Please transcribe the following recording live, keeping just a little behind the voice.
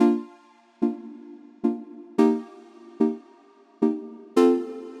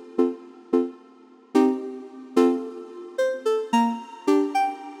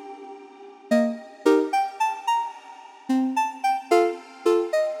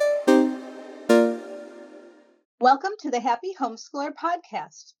Welcome to the Happy Homeschooler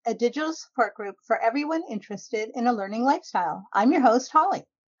Podcast, a digital support group for everyone interested in a learning lifestyle. I'm your host, Holly.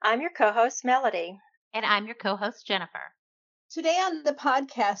 I'm your co-host, Melody. And I'm your co-host, Jennifer. Today on the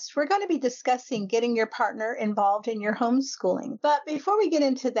podcast, we're going to be discussing getting your partner involved in your homeschooling. But before we get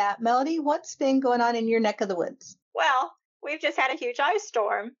into that, Melody, what's been going on in your neck of the woods? Well, we've just had a huge ice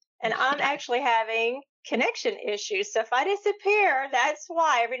storm, and I'm actually having connection issues. So if I disappear, that's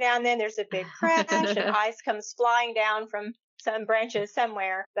why. Every now and then there's a big crash and ice comes flying down from some branches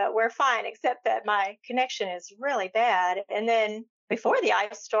somewhere. But we're fine, except that my connection is really bad. And then before the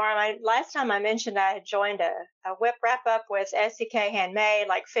ice storm, last time I mentioned I had joined a WIP wrap-up with SEK Handmade,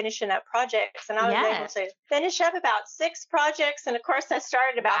 like finishing up projects. And I was able to finish up about 6 projects. And, of course, I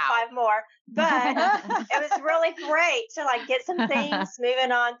started about 5 more. But it was really great to, like, get some things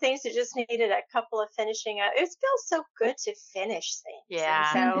moving on, things that just needed a couple of finishing up. It feels so good to finish things.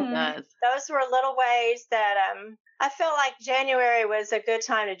 Yeah, and so it does. Those were little ways that I feel like January was a good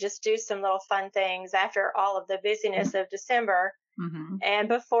time to just do some little fun things after all of the busyness of December. Mm-hmm. And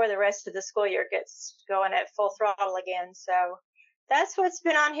before the rest of the school year gets going at full throttle again. So that's what's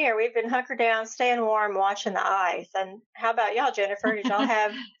been on here. We've been hunkered down, staying warm, watching the ice. And how about y'all, Jennifer? Did y'all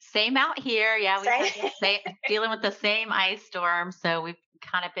have... Same out here. Yeah, we've been dealing with the same ice storm. So we've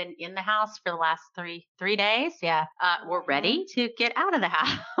kind of been in the house for the last three days. Yeah. We're ready to get out of the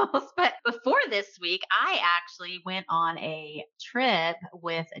house. But before this week, I actually went on a trip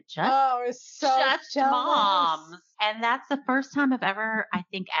with just moms. And that's the first time I've ever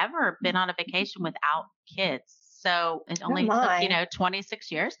been on a vacation without kids. So it only took,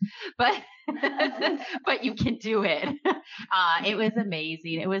 26 years, but but you can do it. It was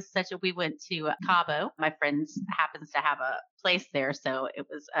amazing. It was we went to Cabo. My friends happens to have a place there. So it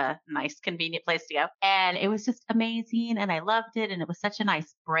was a nice, convenient place to go. And it was just amazing. And I loved it. And it was such a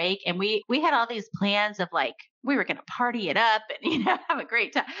nice break. And we had all these plans of like, we were going to party it up and, have a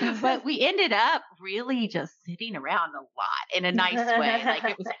great time. But we ended up really just sitting around a lot in a nice way. Like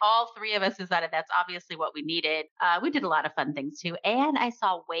it was all 3 of us decided that's obviously what we needed. We did a lot of fun things too. And I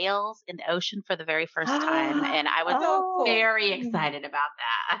saw whales in the ocean for the very first time. And I was very excited about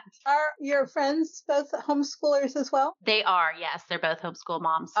that. Are your friends both homeschoolers as well? They are. Yes. They're both homeschool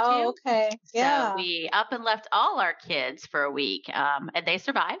moms too. Oh, okay. Yeah. So we up and left all our kids for a week. And they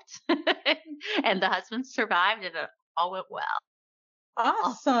survived and the husbands survived and it all went well.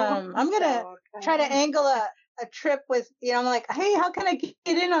 Awesome. I'm going to try to angle a trip with, I'm like, hey, how can I get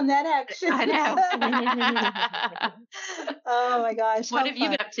in on that action? I know. Oh my gosh. What have you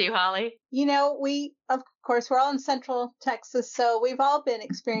been up to, Holly? We, of course, we're all in Central Texas, so we've all been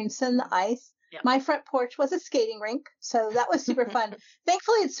experiencing the ice. Yep. My front porch was a skating rink, so that was super fun.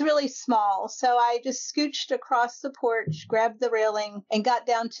 Thankfully, it's really small, so I just scooched across the porch, grabbed the railing, and got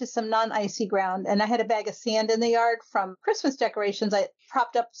down to some non-icy ground. And I had a bag of sand in the yard from Christmas decorations. I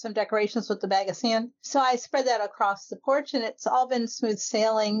propped up some decorations with the bag of sand. So I spread that across the porch, and it's all been smooth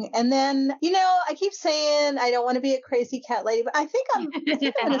sailing. And then, I keep saying I don't want to be a crazy cat lady, but I think I'm going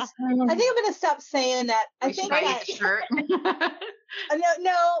to stop saying that. I think shirt.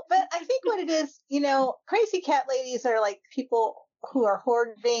 No, but I think what it is, crazy cat ladies are like people who are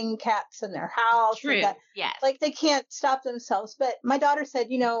hoarding cats in their house. True. Yes. Like they can't stop themselves. But my daughter said,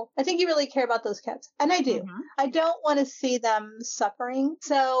 I think you really care about those cats. And I do. Mm-hmm. I don't want to see them suffering.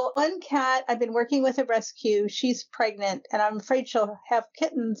 So one cat, I've been working with a rescue. She's pregnant and I'm afraid she'll have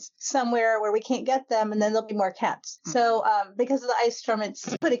kittens somewhere where we can't get them. And then there'll be more cats. Mm-hmm. So because of the ice storm,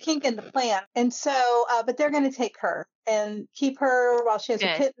 it's put a kink in the plan. And so, but they're going to take her and keep her while she has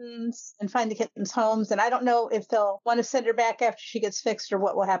her kittens and find the kittens homes. And I don't know if they'll want to send her back after she gets fixed or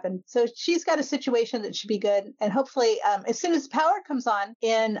what will happen. So she's got a situation that should be good. And hopefully, as soon as the power comes on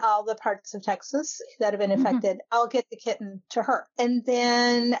in all the parts of Texas that have been affected, I'll get the kitten to her. And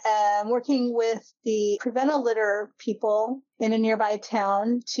then working with the Prevent a Litter people in a nearby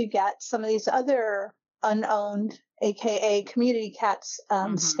town to get some of these other unowned AKA community cats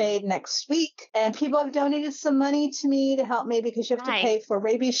spayed next week. And people have donated some money to me to help me because you have to pay for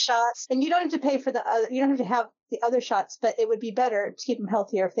rabies shots. And you don't have to pay for you don't have to have the other shots, but it would be better to keep them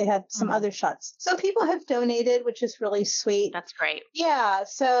healthier if they had some other shots. So people have donated, which is really sweet. That's great. Yeah.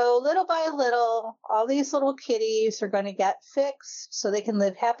 So little by little, all these little kitties are going to get fixed so they can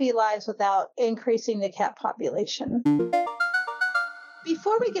live happy lives without increasing the cat population.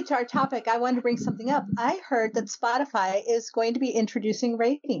 Before we get to our topic, I wanted to bring something up. I heard that Spotify is going to be introducing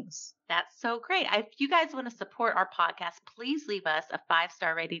ratings. That's so great. If you guys want to support our podcast, please leave us a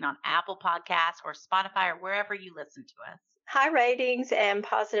 5-star rating on Apple Podcasts or Spotify or wherever you listen to us. High ratings and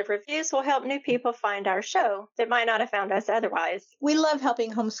positive reviews will help new people find our show that might not have found us otherwise. We love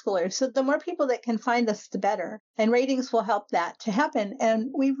helping homeschoolers. So the more people that can find us, the better. And ratings will help that to happen. And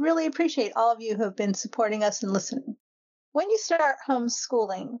we really appreciate all of you who have been supporting us and listening. When you start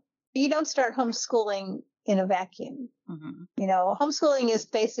homeschooling, you don't start homeschooling in a vacuum. You know, homeschooling is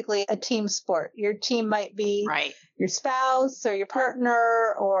basically a team sport. Your team might be your spouse or your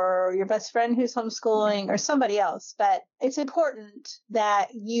partner or your best friend who's homeschooling or somebody else. But it's important that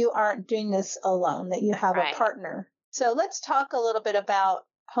you aren't doing this alone, that you have a partner. So let's talk a little bit about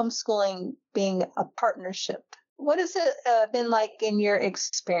homeschooling being a partnership. What has it been like in your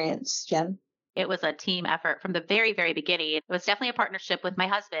experience, Jen? It was a team effort from the very, very beginning. It was definitely a partnership with my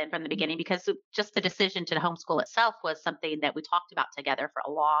husband from the beginning because just the decision to homeschool itself was something that we talked about together for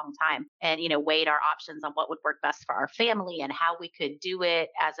a long time and, you know, weighed our options on what would work best for our family and how we could do it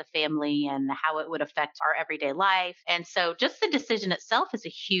as a family and how it would affect our everyday life. And so just the decision itself is a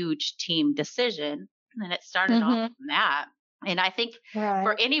huge team decision. And it started off from that. And I think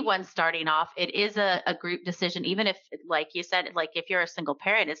for anyone starting off, it is a group decision, even if, like you said, like if you're a single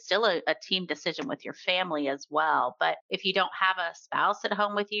parent, it's still a team decision with your family as well. But if you don't have a spouse at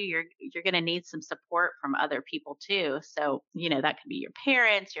home with you, you're going to need some support from other people too. So, you know, that could be your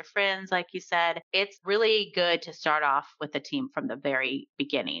parents, your friends, like you said. It's really good to start off with a team from the very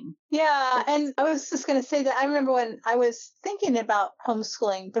beginning. Yeah. And I was just going to say that I remember when I was thinking about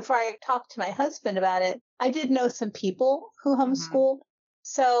homeschooling, before I talked to my husband about it, I did know some people who homeschooled.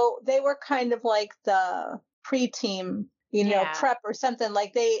 So they were kind of like the pre-team, you know, prep or something.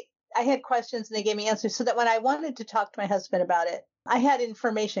 Like I had questions and they gave me answers so that when I wanted to talk to my husband about it, I had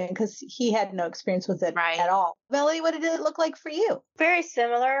information because he had no experience with it at all. Melody, what did it look like for you? Very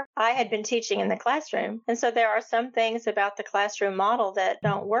similar. I had been teaching in the classroom. And so there are some things about the classroom model that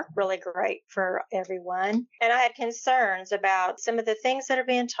don't work really great for everyone. And I had concerns about some of the things that are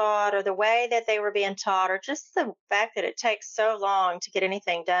being taught or the way that they were being taught or just the fact that it takes so long to get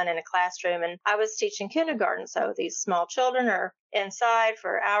anything done in a classroom. And I was teaching kindergarten, so these small children are inside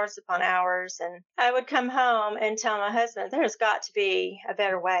for hours upon hours. And I would come home and tell my husband, there's got to be a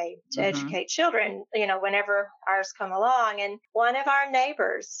better way to educate children, you know, whenever ours come along. And one of our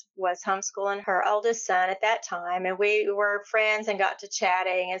neighbors was homeschooling her oldest son at that time. And we were friends and got to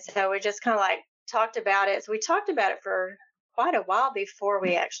chatting. And so we just kind of like talked about it. So we talked about it for quite a while before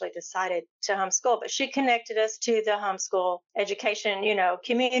we actually decided to homeschool, but she connected us to the homeschool education, you know,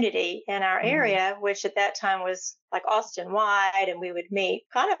 community in our area, which at that time was like Austin wide, and we would meet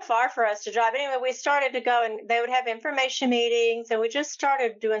kind of far for us to drive. Anyway, we started to go and they would have information meetings, and we just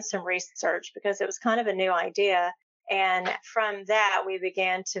started doing some research because it was kind of a new idea. And from that, we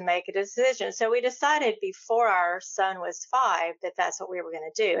began to make a decision. So we decided before our son was 5 that that's what we were going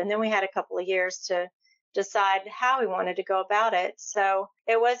to do. And then we had a couple of years to decide how we wanted to go about it. So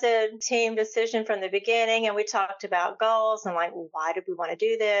it was a team decision from the beginning, and we talked about goals and like, why did we want to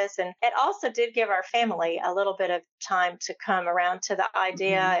do this? And it also did give our family a little bit of time to come around to the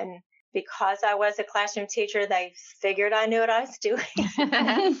idea. And because I was a classroom teacher, they figured I knew what I was doing.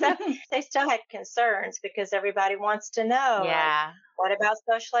 So they still had concerns because everybody wants to know. Like, what about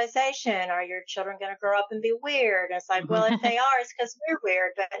socialization? Are your children going to grow up and be weird? And it's like, well, if they are, it's because we're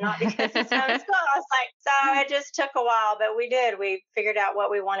weird, but not because it's homeschool. I was like, so it just took a while, but we did. We figured out what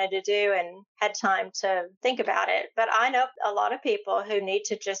we wanted to do and had time to think about it. But I know a lot of people who need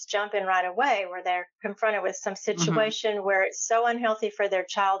to just jump in right away where they're confronted with some situation where it's so unhealthy for their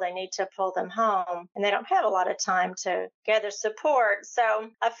child, they need to pull them home and they don't have a lot of time to gather support. So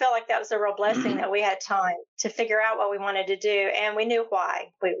I feel like that was a real blessing that we had time to figure out what we wanted to do. And we knew why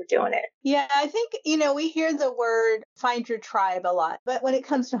we were doing it. Yeah, I think, you know, we hear the word find your tribe a lot, but when it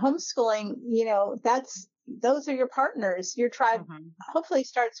comes to homeschooling, you know, those are your partners. Your tribe hopefully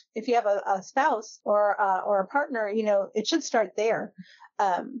starts if you have a spouse or a partner, you know, it should start there.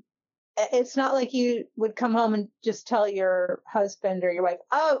 It's not like you would come home and just tell your husband or your wife,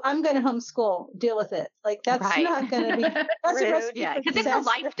 oh, I'm going to homeschool, deal with it. Like that's not going to be, that's a recipe for because it's a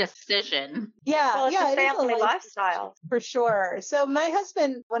life decision. Yeah. Well, it's a family lifestyle. For sure. So my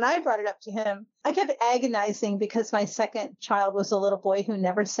husband, when I brought it up to him, I kept agonizing because my second child was a little boy who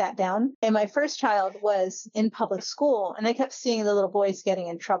never sat down. And my first child was in public school. And I kept seeing the little boys getting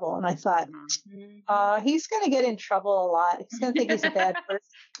in trouble. And I thought, he's going to get in trouble a lot. He's going to think he's a bad person.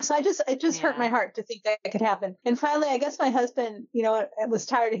 So it just hurt my heart to think that could happen. And finally, I guess my husband, you know, was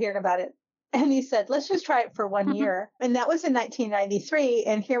tired of hearing about it. And he said, let's just try it for 1 year. And that was in 1993.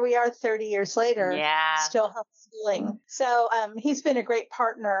 And here we are 30 years later, still homeschooling. So he's been a great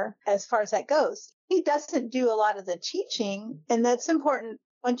partner as far as that goes. He doesn't do a lot of the teaching, and that's important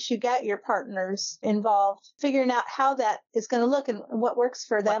once you get your partners involved, figuring out how that is going to look and what works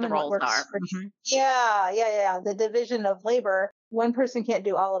for them and what works for you. Yeah. The division of labor. One person can't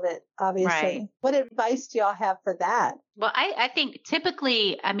do all of it, obviously. Right. What advice do y'all have for that? Well, I think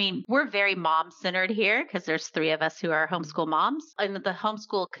typically, I mean, we're very mom-centered here because there's 3 of us who are homeschool moms. And the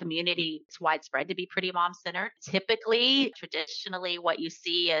homeschool community, it's widespread to be pretty mom-centered. Typically, traditionally, what you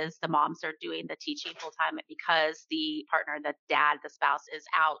see is the moms are doing the teaching full-time because the partner, the dad, the spouse is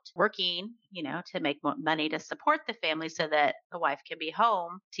out working, to make more money to support the family so that the wife can be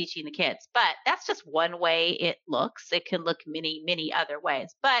home teaching the kids. But that's just one way it looks. It can look many other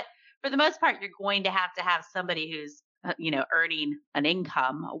ways. But for the most part, you're going to have somebody who's earning an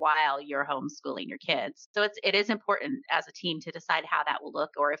income while you're homeschooling your kids. So it is important as a team to decide how that will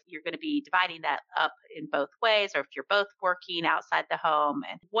look, or if you're going to be dividing that up in both ways, or if you're both working outside the home,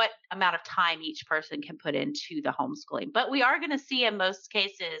 and what amount of time each person can put into the homeschooling. But we are going to see in most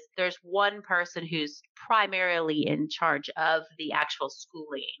cases, there's one person who's primarily in charge of the actual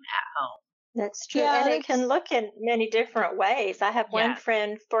schooling at home. That's true. And it can look in many different ways. I have one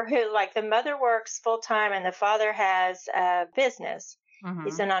friend for who, like, the mother works full time and the father has a business. Mm-hmm.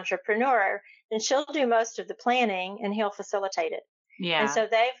 He's an entrepreneur, and she'll do most of the planning and he'll facilitate it. Yeah. And so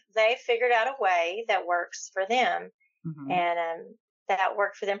they've figured out a way that works for them. Mm-hmm. And that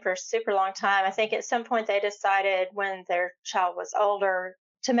worked for them for a super long time. I think at some point they decided when their child was older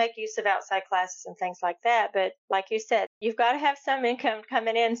to make use of outside classes and things like that. But like you said, you've got to have some income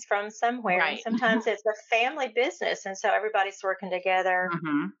coming in from somewhere. Right. And sometimes it's a family business. And so everybody's working together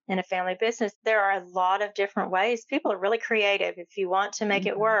in a family business. There are a lot of different ways. People are really creative. If you want to make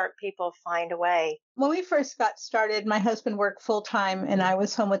it work, people find a way. When we first got started, my husband worked full time and I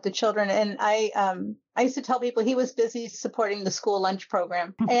was home with the children. And I used to tell people he was busy supporting the school lunch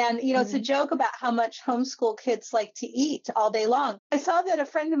program. And, it's a joke about how much homeschool kids like to eat all day long. I saw that a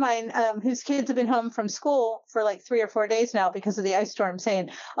friend of mine whose kids have been home from school for like 3 or 4 days now because of the ice storm saying,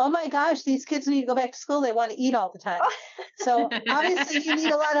 oh my gosh, these kids need to go back to school. They want to eat all the time. So obviously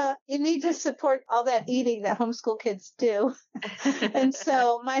you need to support all that eating that homeschool kids do. And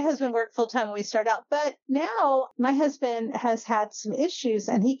so my husband worked full time when we started out. But now my husband has had some issues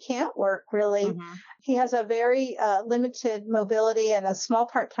and he can't work really. Mm-hmm. He has a very limited mobility and a small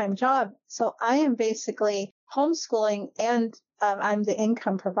part-time job. So I am basically homeschooling and I'm the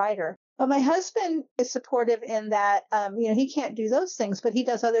income provider. But my husband is supportive in that, he can't do those things, but he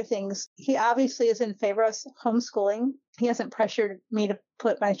does other things. He obviously is in favor of homeschooling. He hasn't pressured me to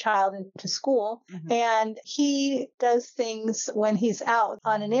put my child into school. Mm-hmm. And he does things when he's out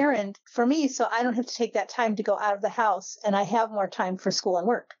on an errand for me, so I don't have to take that time to go out of the house, and I have more time for school and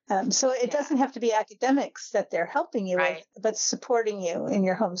work. So it doesn't have to be academics that they're helping you with, but supporting you in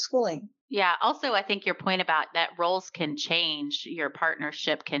your homeschooling. Yeah. Also, I think your point about that roles can change, your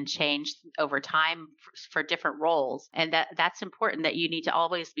partnership can change over time for different roles. And that's important, that you need to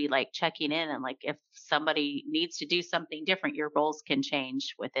always be like checking in, and like if somebody needs to do something different, your roles can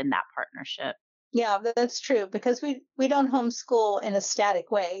change within that partnership. Yeah, that's true, because we don't homeschool in a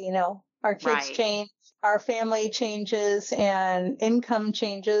static way. Our kids change, our family changes, and income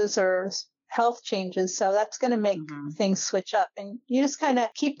changes or health changes. So that's going to make things switch up, and you just kind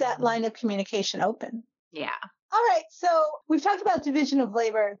of keep that line of communication open. Yeah. All right. So we've talked about division of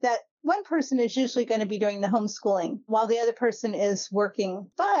labor, that one person is usually going to be doing the homeschooling while the other person is working,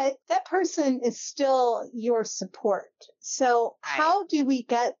 but that person is still your support. So how do we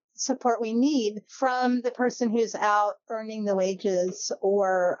get support we need from the person who's out earning the wages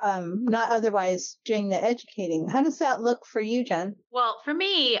or not otherwise doing the educating? How does that look for you, Jen? Well, for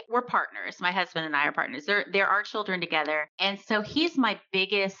me, we're partners. My husband and I are partners. There are children together. And so he's my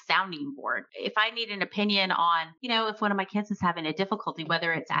biggest sounding board. If I need an opinion on, if one of my kids is having a difficulty,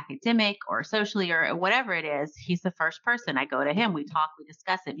 whether it's academic or socially or whatever it is, he's the first person. I go to him. We talk, we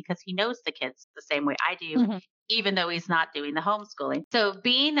discuss it, because he knows the kids the same way I do, even though he's not doing the homeschooling. So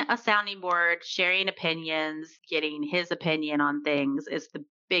being a sounding board, sharing opinions, getting his opinion on things is the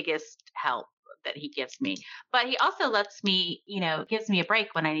biggest help that he gives me. But he also lets me, gives me a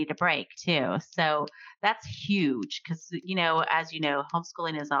break when I need a break too. So that's huge because, as you know,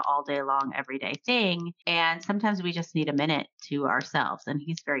 homeschooling is an all day long, everyday thing. And sometimes we just need a minute to ourselves, and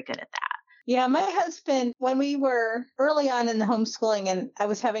he's very good at that. Yeah, my husband, when we were early on in the homeschooling and I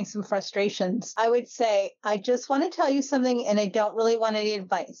was having some frustrations, I would say, I just want to tell you something and I don't really want any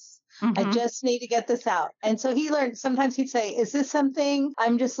advice. I just need to get this out. And so he learned, sometimes he'd say, is this something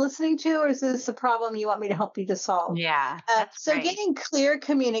I'm just listening to, or is this a problem you want me to help you to solve? Yeah. So getting clear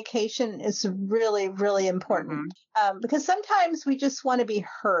communication is really, really important because sometimes we just want to be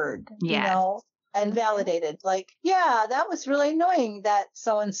heard, and validated. Like, yeah, that was really annoying that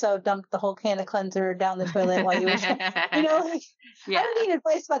so-and-so dumped the whole can of cleanser down the toilet while you were, like, Yeah. I don't need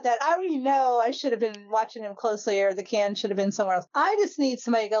advice about that. I already know I should have been watching him closely, or the can should have been somewhere else. I just need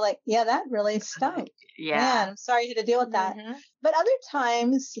somebody to go like, yeah, that really stunk. Yeah. Man, I'm sorry you had to deal with that. Mm-hmm. But other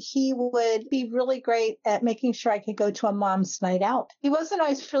times he would be really great at making sure I could go to a mom's night out. He wasn't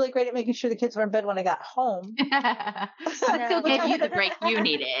always really great at making sure the kids were in bed when I got home. Still gave you the break you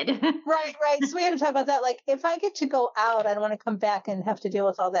needed. Right. So we had to talk about that. Like, if I get to go out, I don't want to come back and have to deal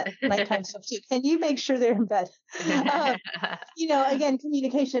with all that nighttime stuff too. Can you make sure they're in bed? Again,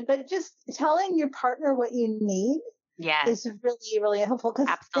 communication, but just telling your partner what you need. Yes. Is really, really helpful,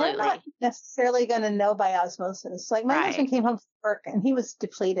 because they're not necessarily going to know by osmosis. Like, my husband came home from work and he was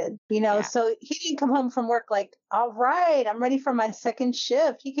depleted, so he didn't come home from work like, all right, I'm ready for my second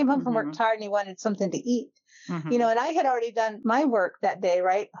shift. He came home from work tired and he wanted something to eat. Mm-hmm. And I had already done my work that day,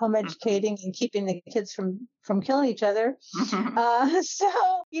 right? Home educating and keeping the kids from killing each other. So,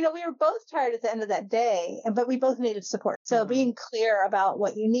 we were both tired at the end of that day, but we both needed support. So being clear about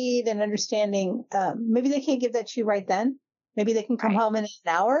what you need and understanding, maybe they can't give that to you right then. Maybe they can come home in an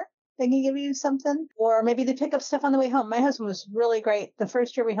hour. They can give you something, or maybe they pick up stuff on the way home. My husband was really great. The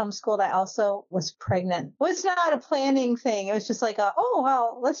first year we homeschooled, I also was pregnant. Well, it's not a planning thing. It was just like,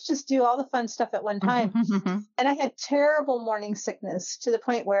 let's just do all the fun stuff at one time. And I had terrible morning sickness to the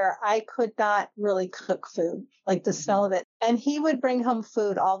point where I could not really cook food, like the smell of it. And he would bring home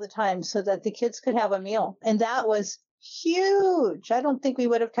food all the time so that the kids could have a meal. And that was huge. I don't think we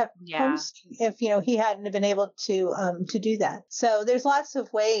would have kept homeschooling if he hadn't been able to do that. So there's lots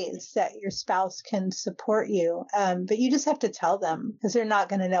of ways that your spouse can support you, but you just have to tell them, because they're not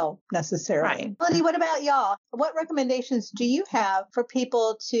going to know necessarily. Right. Melody, what about y'all? What recommendations do you have for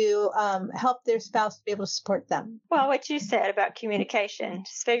people to help their spouse to be able to support them? Well, what you said about communication,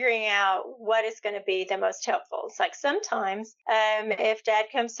 just figuring out what is going to be the most helpful. It's like sometimes if dad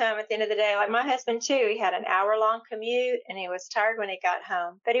comes home at the end of the day, like my husband too, he had an hour-long commute and he was tired when he got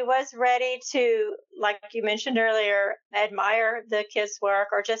home, but he was ready to, like you mentioned earlier, admire the kids' work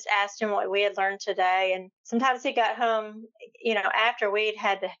or just ask him what we had learned today. And sometimes he got home, after we'd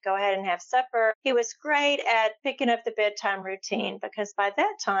had to go ahead and have supper. He was great at picking up the bedtime routine, because by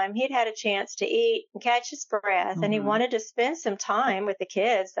that time he'd had a chance to eat and catch his breath, and he wanted to spend some time with the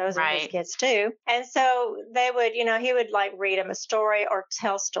kids. Those are his kids too. And so they would, he would like read him a story or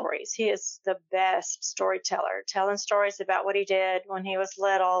tell stories. He is the best storyteller, telling stories about what he did when he was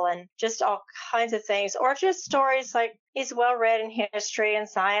little and just all kinds of things, or just stories like he's well read in history and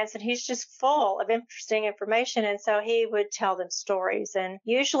science, and he's just full of interesting information. And so he would tell them stories. And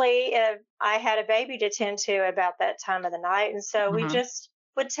usually I had a baby to tend to about that time of the night. And so we just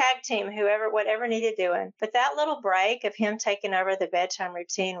would tag team whatever needed doing. But that little break of him taking over the bedtime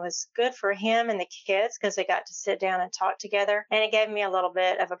routine was good for him and the kids, because they got to sit down and talk together. And it gave me a little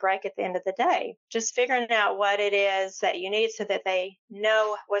bit of a break at the end of the day. Just figuring out what it is that you need so that they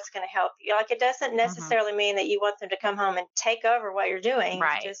know what's going to help you. Like, it doesn't necessarily mean that you want them to come home and take over what you're doing.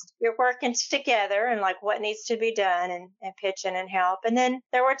 Right. It's just you're working together and like what needs to be done and pitch in and help. And then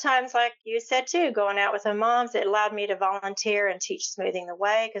there were times, like you said too, going out with the moms, it allowed me to volunteer and teach smoothing the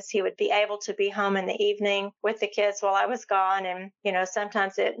way, because he would be able to be home in the evening with the kids while I was gone. And,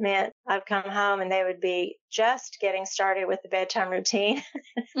 sometimes it meant I'd come home and they would be just getting started with the bedtime routine.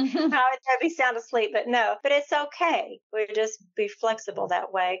 I would be sound asleep, but it's okay. We just be flexible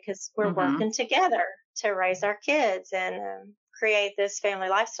that way, because we're working together to raise our kids and create this family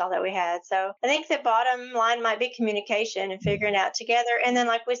lifestyle that we had. So I think the bottom line might be communication and figuring out together. And then,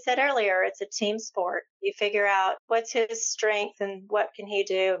 like we said earlier, it's a team sport. You figure out what's his strength and what can he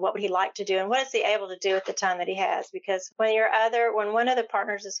do, and what would he like to do, and what is he able to do at the time that he has. Because when one of the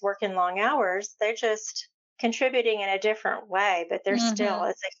partners is working long hours, they're just contributing in a different way, but they're still,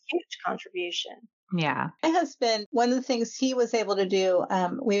 it's a huge contribution. Yeah. My husband, one of the things he was able to do,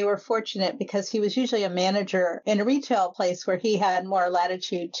 we were fortunate because he was usually a manager in a retail place where he had more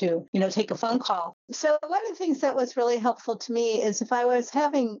latitude to, take a phone call. So one of the things that was really helpful to me is if I was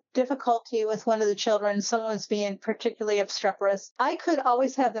having difficulty with one of the children, someone was being particularly obstreperous, I could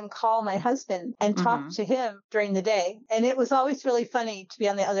always have them call my husband and talk to him during the day. And it was always really funny to be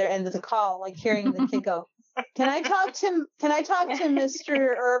on the other end of the call, like hearing the kid go, Can I talk to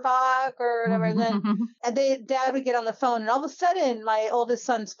Mr. Urbach or whatever? And then Dad would get on the phone, and all of a sudden, my oldest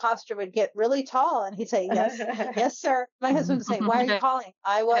son's posture would get really tall, and he'd say, "Yes, sir." My husband would say, "Why are you calling?"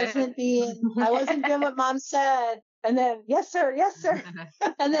 I wasn't doing what Mom said. And then, yes, sir. Yes, sir.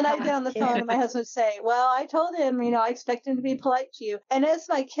 And then I'd get on the phone and my husband would say, well, I told him, I expect him to be polite to you. And as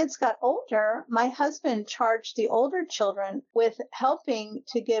my kids got older, my husband charged the older children with helping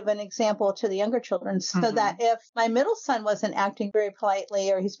to give an example to the younger children so that if my middle son wasn't acting very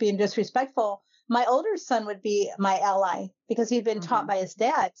politely or he's being disrespectful, my older son would be my ally because he'd been taught by his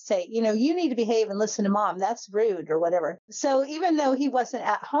dad to say, you need to behave and listen to mom. That's rude or whatever. So even though he wasn't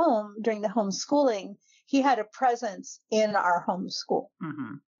at home during the homeschooling, he had a presence in our homeschool.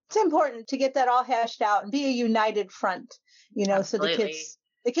 It's important to get that all hashed out and be a united front, so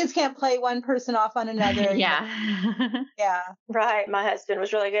the kids can't play one person off on another. Yeah. Yeah. Right. My husband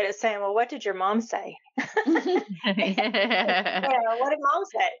was really good at saying, well, what did your mom say? What did mom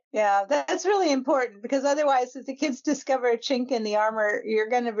say? Yeah, that's really important because otherwise, if the kids discover a chink in the armor, you're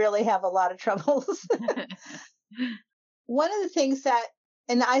going to really have a lot of troubles. One of the things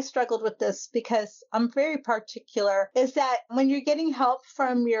and I struggled with this because I'm very particular, is that when you're getting help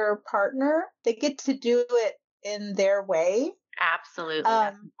from your partner, they get to do it in their way. Absolutely.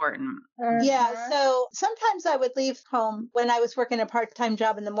 That's important. Yeah. So sometimes I would leave home when I was working a part-time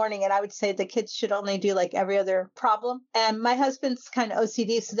job in the morning and I would say the kids should only do like every other problem. And my husband's kind of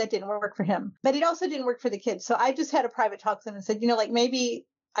OCD, so that didn't work for him. But it also didn't work for the kids. So I just had a private talk to them and said, maybe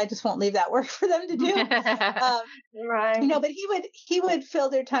I just won't leave that work for them to do. Right. But he would fill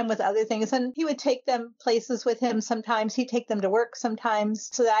their time with other things and he would take them places with him. Sometimes he'd take them to work sometimes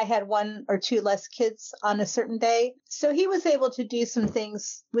so that I had one or two less kids on a certain day. So he was able to do some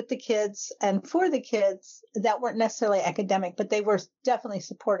things with the kids and for the kids that weren't necessarily academic, but they were definitely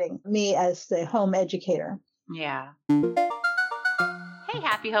supporting me as the home educator. Yeah. Hey,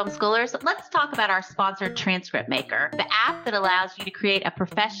 happy homeschoolers. Let's talk about our sponsor, Transcript Maker, the app that allows you to create a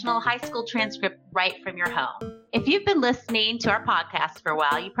professional high school transcript right from your home. If you've been listening to our podcast for a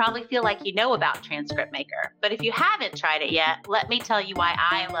while, you probably feel like you know about Transcript Maker. But if you haven't tried it yet, let me tell you why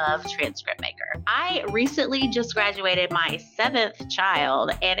I love Transcript Maker. I recently just graduated my 7th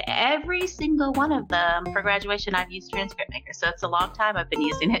child, and every single one of them for graduation, I've used Transcript Maker. So it's a long time I've been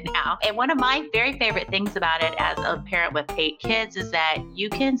using it now. And one of my very favorite things about it as a parent with 8 kids is that you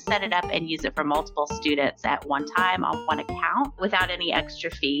can set it up and use it for multiple students at one time on one account without any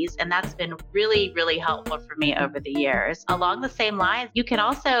extra fees. And that's been really, really helpful for me over the years. Along the same lines, you can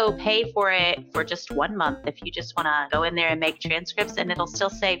also pay for it for just 1 month if you just want to go in there and make transcripts, and it'll still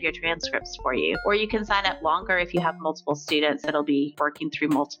save your transcripts for you. Or you can sign up longer if you have multiple students that'll be working through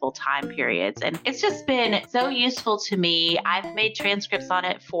multiple time periods. And it's just been so useful to me. I've made transcripts on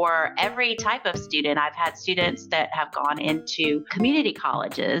it for every type of student. I've had students that have gone into community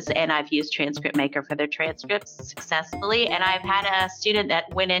colleges, and I've used Transcript Maker for their transcripts successfully. And I've had a student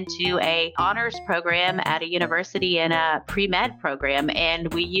that went into a honors program at a university in a pre-med program,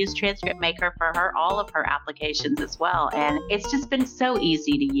 and we used Transcript Maker for all of her applications as well. And it's just been so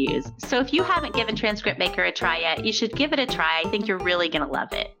easy to use. So if you haven't given Transcript Maker a try yet, you should give it a try. I think you're really going to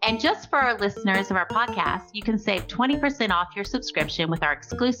love it. And just for our listeners of our podcast, you can save 20% off your subscription with our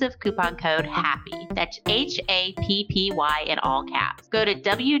exclusive coupon code HAPPY. That's HAPPY in all caps. Go to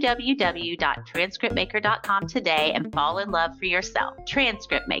www.transcriptmaker.com today and fall in love for yourself.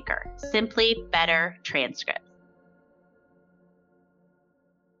 Transcript Maker. Simply better transcripts.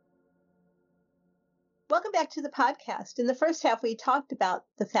 Welcome back to the podcast. In the first half, we talked about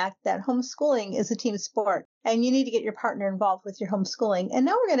the fact that homeschooling is a team sport and you need to get your partner involved with your homeschooling. And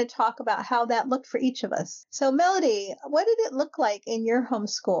now we're going to talk about how that looked for each of us. So Melody, what did it look like in your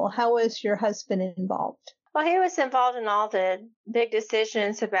homeschool? How was your husband involved? Well, he was involved in all the big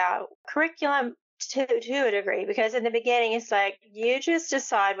decisions about curriculum to a degree, because in the beginning, it's like, you just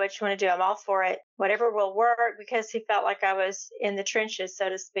decide what you want to do. I'm all for it. Whatever will work, because he felt like I was in the trenches, so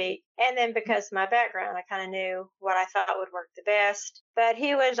to speak. And then because of my background, I kind of knew what I thought would work the best. But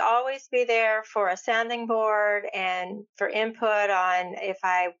he would always be there for a sounding board and for input on if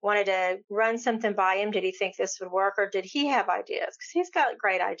I wanted to run something by him. Did he think this would work, or did he have ideas? Because he's got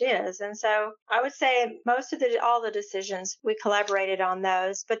great ideas. And so I would say most of all the decisions, we collaborated on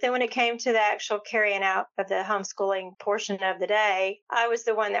those. But then when it came to the actual carrying out of the homeschooling portion of the day, I was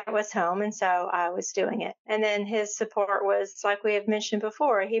the one that was home. And so I was doing it. And then his support was, like we have mentioned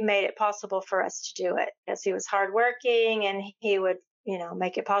before, he made it possible for us to do it, because he was hardworking and he would,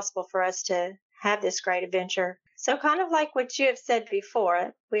 make it possible for us to have this great adventure. So kind of like what you have said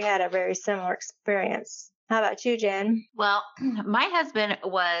before, we had a very similar experience. How about you, Jen? Well, my husband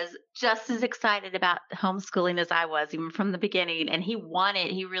was just as excited about homeschooling as I was, even from the beginning. And he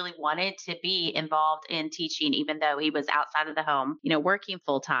really wanted to be involved in teaching, even though he was outside of the home, working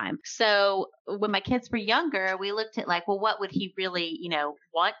full time. So when my kids were younger, we looked at like, well, what would he really,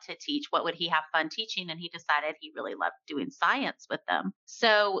 want to teach? What would he have fun teaching? And he decided he really loved doing science with them.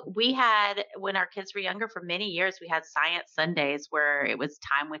 So we had, when our kids were younger, for many years, we had science Sundays where it was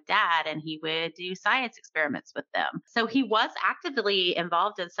time with dad and he would do science experiments with them. So he was actively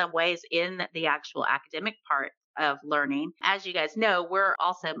involved in some ways in the actual academic part of learning. As you guys know, we're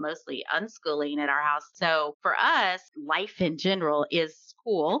also mostly unschooling at our house. So for us, life in general is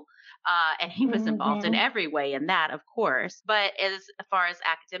school. And he was involved in every way in that, of course. But as far as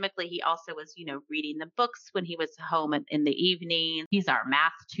academically, he also was, reading the books when he was home in the evening. He's our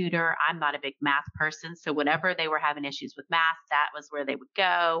math tutor. I'm not a big math person. So whenever they were having issues with math, that was where they would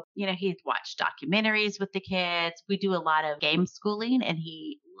go. He'd watch documentaries with the kids. We do a lot of game schooling, and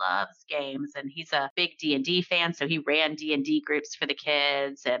he loves games, and he's a big D&D fan. So he ran D&D groups for the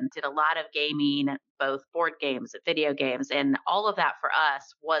kids and did a lot of gaming, both board games and video games. And all of that for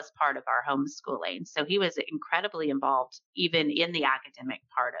us was part of our homeschooling. So he was incredibly involved even in the academic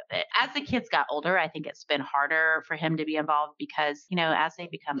part of it. As the kids got older, I think it's been harder for him to be involved because, as they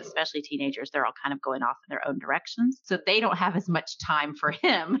become, especially teenagers, they're all kind of going off in their own directions. So they don't have as much time for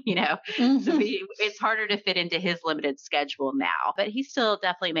him, So it's harder to fit into his limited schedule now. But he still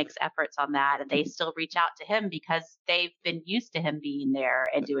definitely makes efforts on that. And they still reach out to him because they've been used to him being there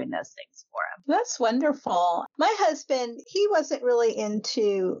and doing those things for him. That's wonderful. My husband, he wasn't really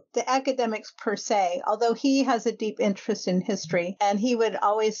into the academics per se, although he has a deep interest in history, and he would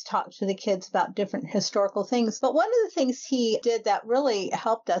always talk to the kids about different historical things. But one of the things he did that really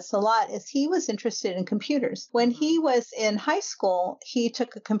helped us a lot is he was interested in computers. When he was in high school, he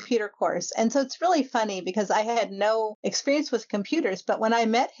took a computer course. And so it's really funny because I had no experience with computers, but when I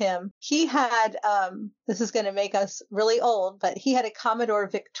met him, he had, this is going to make us really old, but he had a Commodore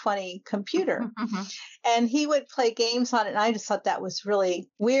VIC-20 computer. And he would play games on it. And I just thought that was really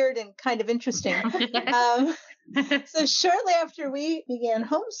weird and kind of interesting. So shortly after we began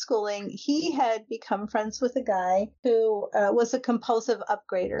homeschooling, he had become friends with a guy who was a compulsive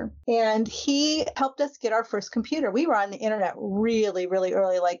upgrader. And he helped us get our first computer. We were on the internet really, really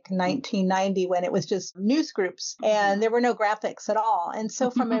early, like 1990, when it was just news groups and there were no graphics at all. And so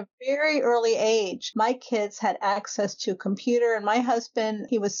from a very early age, my kids had access to a computer. And my husband,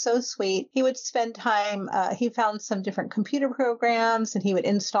 he was so sweet. He would spend time, he found some different computer programs and he would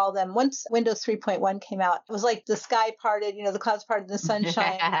install them. Once Windows 3.1 came out, it was like the sky parted, the clouds parted, the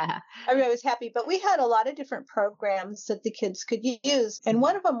sunshine. Everybody was happy. But we had a lot of different programs that the kids could use. And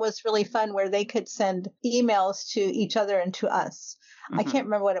one of them was really fun where they could send emails to each other and to us. I can't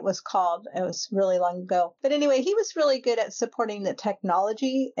remember what it was called. It was really long ago. But anyway, he was really good at supporting the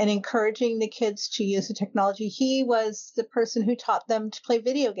technology and encouraging the kids to use the technology. He was the person who taught them to play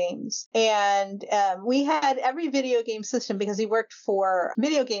video games. And we had every video game system because he worked for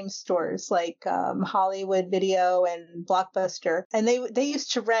video game stores like Hollywood Video and Blockbuster. And they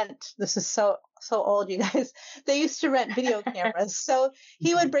used to rent, this is so old, you guys. They used to rent video cameras. So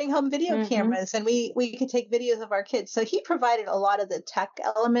he would bring home video cameras and we could take videos of our kids. So he provided a lot of the tech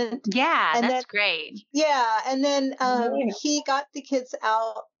element. Yeah, and that's great. Yeah. And then he got the kids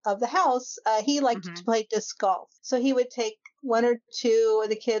out of the house. He liked to play disc golf. So he would take one or two of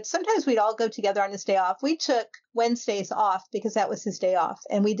the kids. Sometimes we'd all go together on his day off. We took Wednesdays off because that was his day off.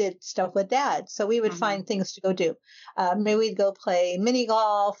 And we did stuff with dad. So we would find things to go do. Maybe we'd go play mini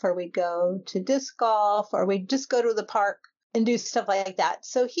golf, or we'd go to disc golf, or we'd just go to the park and do stuff like that.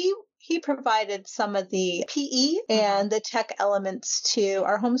 So he provided some of the PE and the tech elements to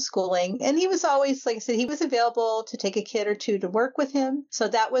our homeschooling. And he was always, like I said, he was available to take a kid or two to work with him. So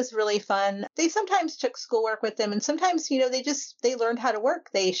that was really fun. They sometimes took schoolwork with them. And sometimes, they learned how to work.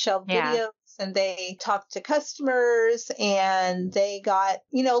 They shelved videos and they talked to customers and they got,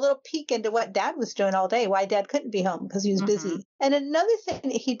 a little peek into what dad was doing all day, why dad couldn't be home because he was busy. And another thing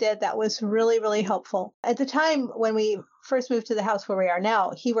that he did that was really, really helpful. At the time when we first moved to the house where we are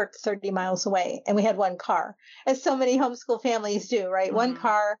now, he worked 30 miles away and we had one car, as so many homeschool families do, right? One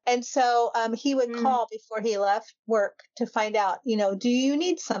car. And so he would call before he left work to find out, do you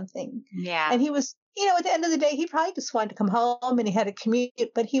need something? Yeah. And he was, at the end of the day, he probably just wanted to come home and he had a commute,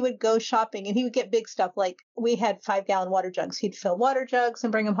 but he would go shopping and he would get big stuff. Like we had 5-gallon water jugs. He'd fill water jugs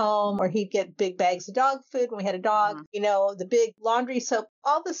and bring them home, or he'd get big bags of dog food when we had a dog, the big laundry soap,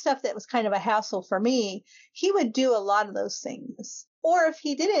 all the stuff that was kind of a hassle for me. He would do a lot of those things. Or if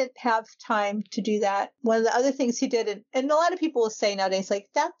he didn't have time to do that, one of the other things he did, and a lot of people will say nowadays, like,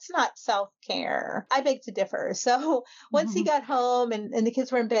 that's not self-care. I beg to differ. So once he got home and the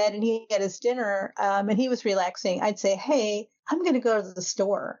kids were in bed and he had his dinner and he was relaxing, I'd say, hey, I'm going to go to the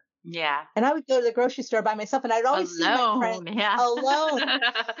store. Yeah. And I would go to the grocery store by myself, and I'd always see my friends alone.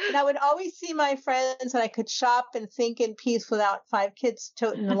 And I would always see my friends, and I could shop and think in peace without 5 kids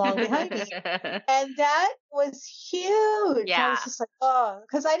toting along behind me. And that was huge. Yeah. I was just like, oh,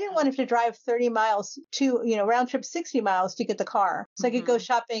 because I didn't want him to drive 30 miles to, round trip 60 miles to get the car so I could go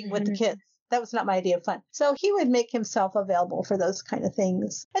shopping with the kids. That was not my idea of fun. So he would make himself available for those kind of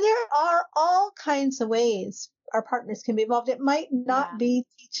things. And there are all kinds of ways our partners can be involved. It might not be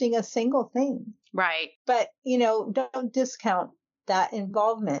teaching a single thing. Right. But, don't discount that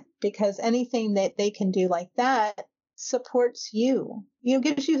involvement, because anything that they can do like that supports you.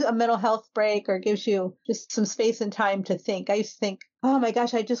 Gives you a mental health break, or gives you just some space and time to think. I used to think, oh my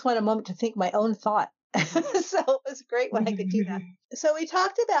gosh, I just want a moment to think my own thought. So it was great when I could do that. So we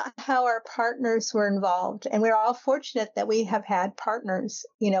talked about how our partners were involved, and we're all fortunate that we have had partners,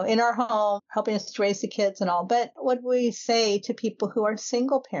 in our home, helping us to raise the kids and all. But what do we say to people who are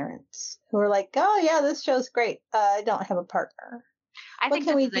single parents who are like, oh yeah, this show's great. I don't have a partner. I think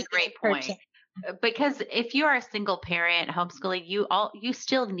this is a great point. Because if you are a single parent homeschooling, you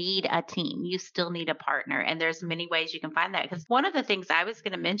still need a team. You still need a partner. And there's many ways you can find that. Because one of the things I was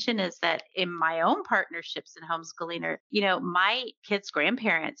going to mention is that in my own partnerships in homeschooling, my kids'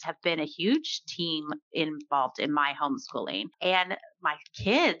 grandparents have been a huge team involved in my homeschooling. And my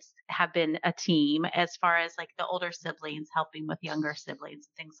kids have been a team as far as like the older siblings helping with younger siblings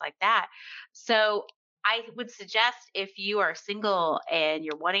and things like that. So I would suggest, if you are single and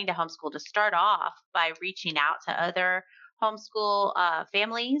you're wanting to homeschool, to start off by reaching out to other homeschool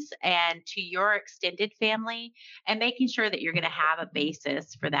families and to your extended family, and making sure that you're going to have a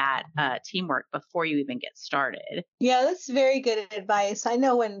basis for that teamwork before you even get started. Yeah, that's very good advice. I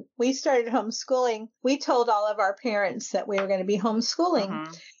know when we started homeschooling, we told all of our parents that we were going to be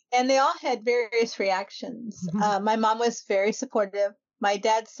homeschooling, and they all had various reactions. My mom was very supportive. My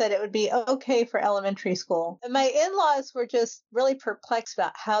dad said it would be okay for elementary school. And my in-laws were just really perplexed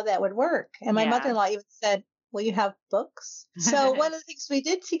about how that would work. And my mother-in-law even said, will you have books? So one of the things we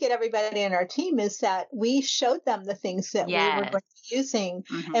did to get everybody in our team is that we showed them the things that we were going to be using.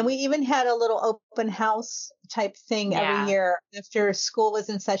 And we even had a little open house type thing every year after school was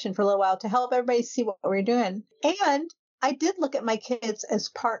in session for a little while to help everybody see what we were doing. And I did look at my kids as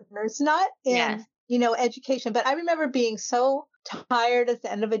partners, not in, education, but I remember being so tired at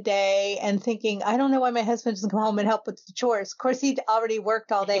the end of a day and thinking, I don't know why my husband doesn't come home and help with the chores. Of course, he'd already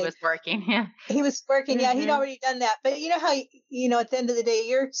worked all day. He was working. Yeah. He was working. Yeah. He'd already done that. But you know how, at the end of the day,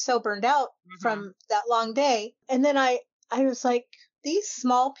 you're so burned out from that long day. And then I was like, these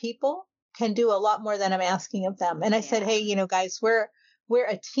small people can do a lot more than I'm asking of them. And I said, hey, guys, we're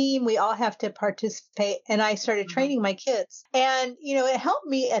a team. We all have to participate. And I started training my kids. And, it helped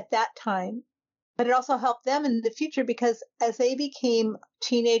me at that time. But it also helped them in the future, because as they became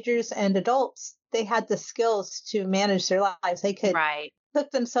teenagers and adults, they had the skills to manage their lives. They could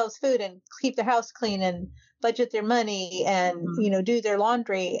cook themselves food and keep their house clean and budget their money and, do their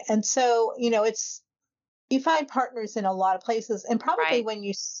laundry. And so, you find partners in a lot of places. And probably when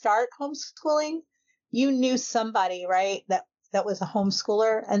you start homeschooling, you knew somebody, right, that was a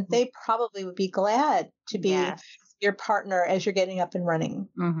homeschooler, and they probably would be glad to be your partner as you're getting up and running.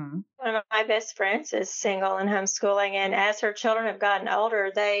 One of my best friends is single and homeschooling, and as her children have gotten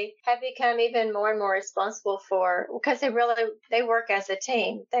older, they have become even more and more responsible because they work as a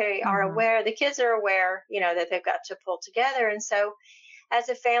team. They are aware, the kids are aware, that they've got to pull together. And so as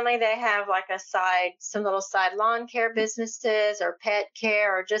a family, they have like some little side lawn care businesses or pet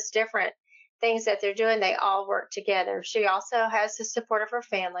care or just different things that they're doing. They all work together. She also has the support of her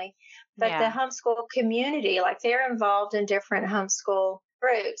family, but the homeschool community, like they're involved in different homeschool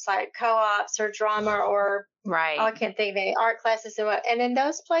groups, like co-ops or drama or I can't think of any art classes. And in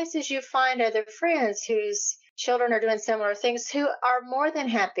those places, you find other friends whose children are doing similar things who are more than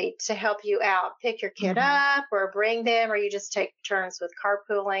happy to help you out, pick your kid up or bring them, or you just take turns with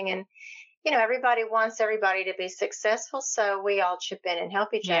carpooling. And everybody wants everybody to be successful, so we all chip in and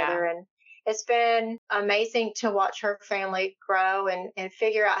help each other. And it's been amazing to watch her family grow and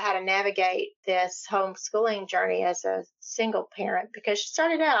figure out how to navigate this homeschooling journey as a single parent, because she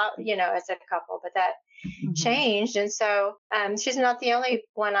started out, as a couple, but that changed. And so she's not the only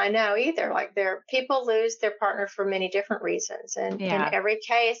one I know either. Like people lose their partner for many different reasons. And in every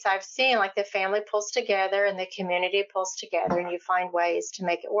case I've seen, like the family pulls together and the community pulls together and you find ways to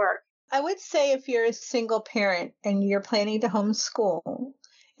make it work. I would say if you're a single parent and you're planning to homeschool,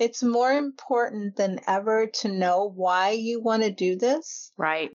 it's more important than ever to know why you want to do this.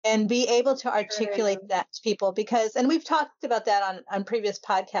 Right. And be able to articulate that to people because, and we've talked about that on previous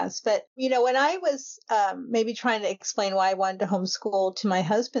podcasts, but, when I was maybe trying to explain why I wanted to homeschool to my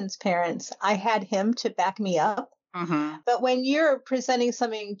husband's parents, I had him to back me up. Mm-hmm. But when you're presenting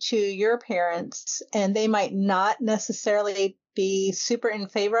something to your parents and they might not necessarily be super in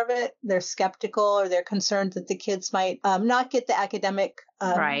favor of it, they're skeptical or they're concerned that the kids might not get the academic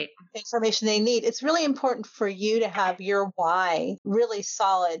information they need. It's really important for you to have your why really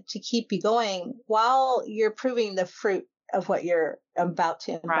solid to keep you going while you're proving the fruit of what you're about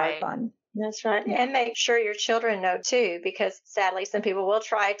to embark on. That's right. Yeah. And make sure your children know too, because sadly, some people will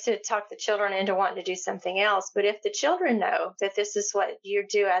try to talk the children into wanting to do something else. But if the children know that this is what you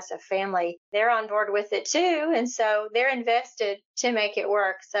do as a family, they're on board with it too. And so they're invested to make it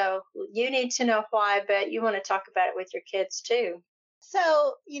work. So you need to know why, but you want to talk about it with your kids too.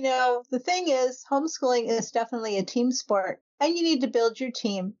 So, the thing is, homeschooling is definitely a team sport, and you need to build your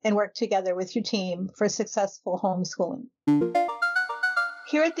team and work together with your team for successful homeschooling.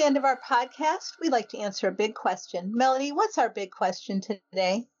 Here at the end of our podcast, we like to answer a big question. Melody, what's our big question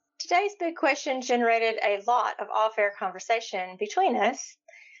today? Today's big question generated a lot of off-air conversation between us.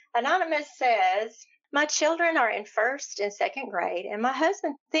 Anonymous says, my children are in first and second grade, and my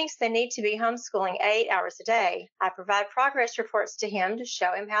husband thinks they need to be homeschooling 8 hours a day. I provide progress reports to him to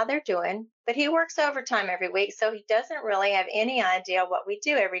show him how they're doing, but he works overtime every week, so he doesn't really have any idea what we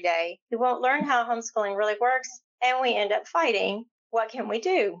do every day. He won't learn how homeschooling really works, and we end up fighting. What can we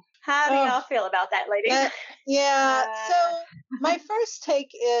do? How do y'all feel about that, ladies? So my first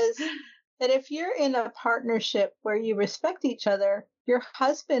take is that if you're in a partnership where you respect each other, your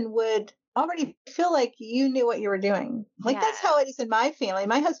husband would already feel like you knew what you were doing. Like that's how it is in my family.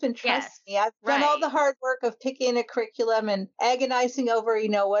 My husband trusts me. I've done all the hard work of picking a curriculum and agonizing over,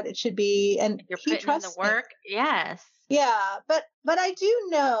 what it should be. And he trusts in the work. Me. Yes. Yeah, but I do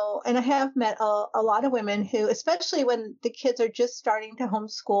know, and I have met a lot of women who, especially when the kids are just starting to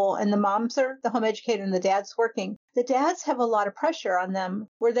homeschool and the moms are the home educator and the dad's working, the dads have a lot of pressure on them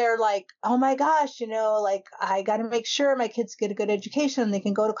where they're like, oh my gosh, I got to make sure my kids get a good education and they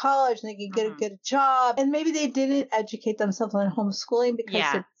can go to college and they can get a good job. And maybe they didn't educate themselves on homeschooling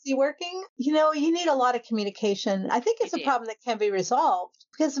because they're busy working. You need a lot of communication. I think it's a problem that can be resolved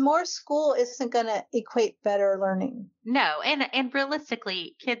because more school isn't going to equate better learning. No, and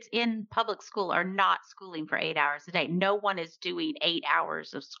realistically, kids in public school are not schooling for 8 hours a day. No one is doing 8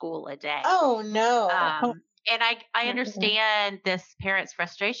 hours of school a day. Oh, no. And I understand this parent's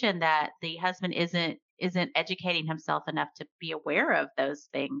frustration that the husband isn't educating himself enough to be aware of those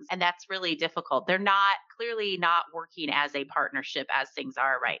things. And that's really difficult. They're clearly not working as a partnership as things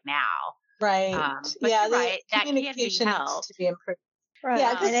are right now. Right. But right. That communication needs to be improved. Right.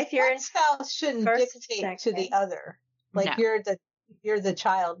 Yeah, because if your spouse shouldn't dictate to the other. Like you're the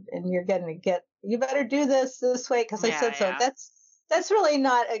child and you're going to get, you better do this way because I said so. That's really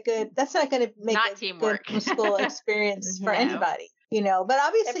not that's not going to make a teamwork. Good school experience for anybody. But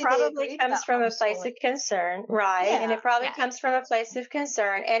obviously it probably comes from a place of concern, right? Yeah. And it probably comes from a place of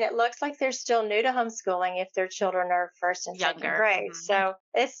concern. And it looks like they're still new to homeschooling if their children are first and second grade. Mm-hmm. So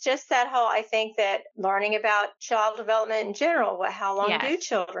it's just that whole, I think that learning about child development in general, how long do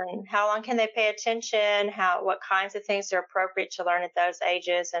children, how long can they pay attention? What kinds of things are appropriate to learn at those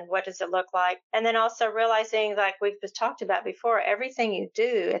ages and what does it look like? And then also realizing, like we've just talked about before, everything you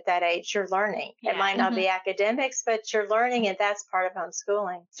do at that age, you're learning. It might not be academics, but you're learning and that's part of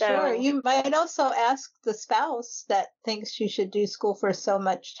homeschooling. So, sure. You might also ask the spouse that thinks you should do school for so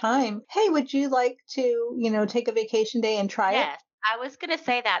much time, hey, would you like to, take a vacation day and try it? I was going to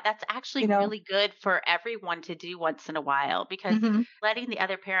say that. That's actually really good for everyone to do once in a while because letting the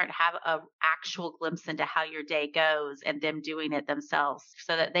other parent have an actual glimpse into how your day goes and them doing it themselves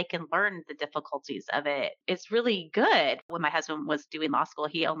so that they can learn the difficulties of it is really good. When my husband was doing law school,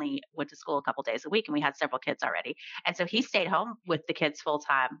 he only went to school a couple days a week and we had several kids already. And so he stayed home with the kids full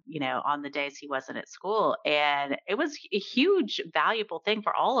time, on the days he wasn't at school. And it was a huge, valuable thing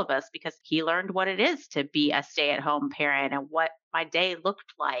for all of us because he learned what it is to be a stay-at-home parent and what my day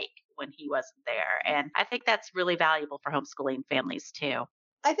looked like when he wasn't there. And I think that's really valuable for homeschooling families too.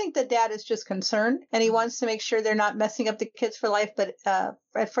 I think the dad is just concerned and he wants to make sure they're not messing up the kids for life. But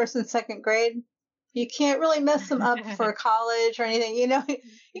at first and second grade, you can't really mess them up for college or anything. You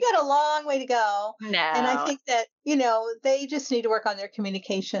got a long way to go. No. And I think that, they just need to work on their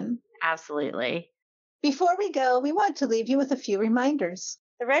communication. Absolutely. Before we go, we want to leave you with a few reminders.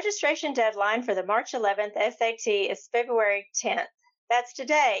 The registration deadline for the March 11th SAT is February 10th. That's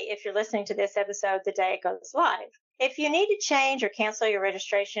today if you're listening to this episode the day it goes live. If you need to change or cancel your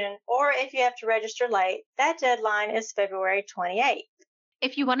registration, or if you have to register late, that deadline is February 28th.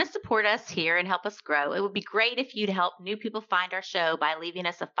 If you want to support us here and help us grow, it would be great if you'd help new people find our show by leaving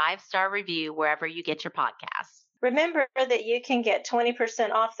us a 5-star review wherever you get your podcasts. Remember that you can get 20%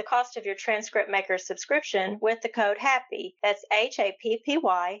 off the cost of your Transcript Maker subscription with the code HAPPY. That's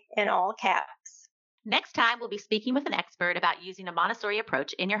HAPPY in all caps. Next time, we'll be speaking with an expert about using a Montessori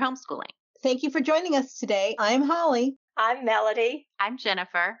approach in your homeschooling. Thank you for joining us today. I'm Holly. I'm Melody. I'm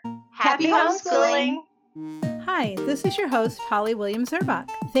Jennifer. Happy homeschooling. Hi, this is your host, Holly Williams-Erbach.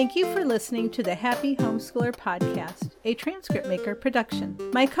 Thank you for listening to the Happy Homeschooler Podcast, a Transcript Maker production.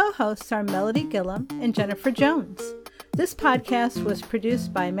 My co-hosts are Melody Gillum and Jennifer Jones. This podcast was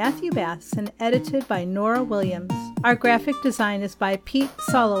produced by Matthew Bass and edited by Nora Williams. Our graphic design is by Pete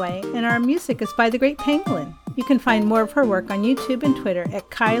Soloway, and our music is by The Great Penguin. You can find more of her work on YouTube and Twitter at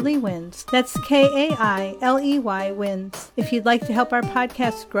Kylie Wins. That's Kailey Wins. If you'd like to help our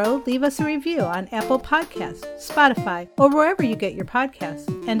podcast grow, leave us a review on Apple Podcasts, Spotify, or wherever you get your podcasts.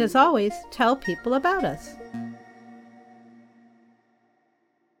 And as always, tell people about us.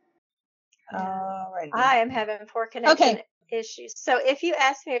 I am having poor connection issues. So if you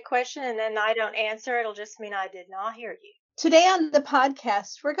ask me a question and then I don't answer, it'll just mean I did not hear you. Today on the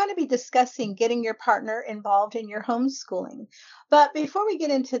podcast, we're going to be discussing getting your partner involved in your homeschooling. But before we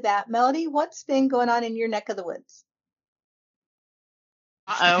get into that, Melody, what's been going on in your neck of the woods?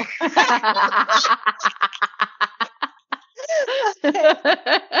 Uh-oh.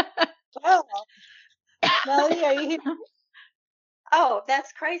 Oh, Melody, are you here? Oh,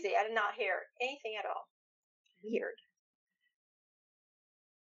 that's crazy. I did not hear anything at all. Weird.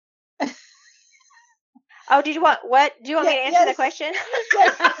 Oh, do you want me to answer the question?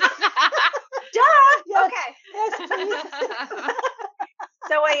 Yes. Duh. Yes. Okay. Yes, please.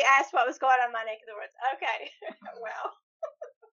 So you asked what was going on in my neck of the woods. Okay. Well,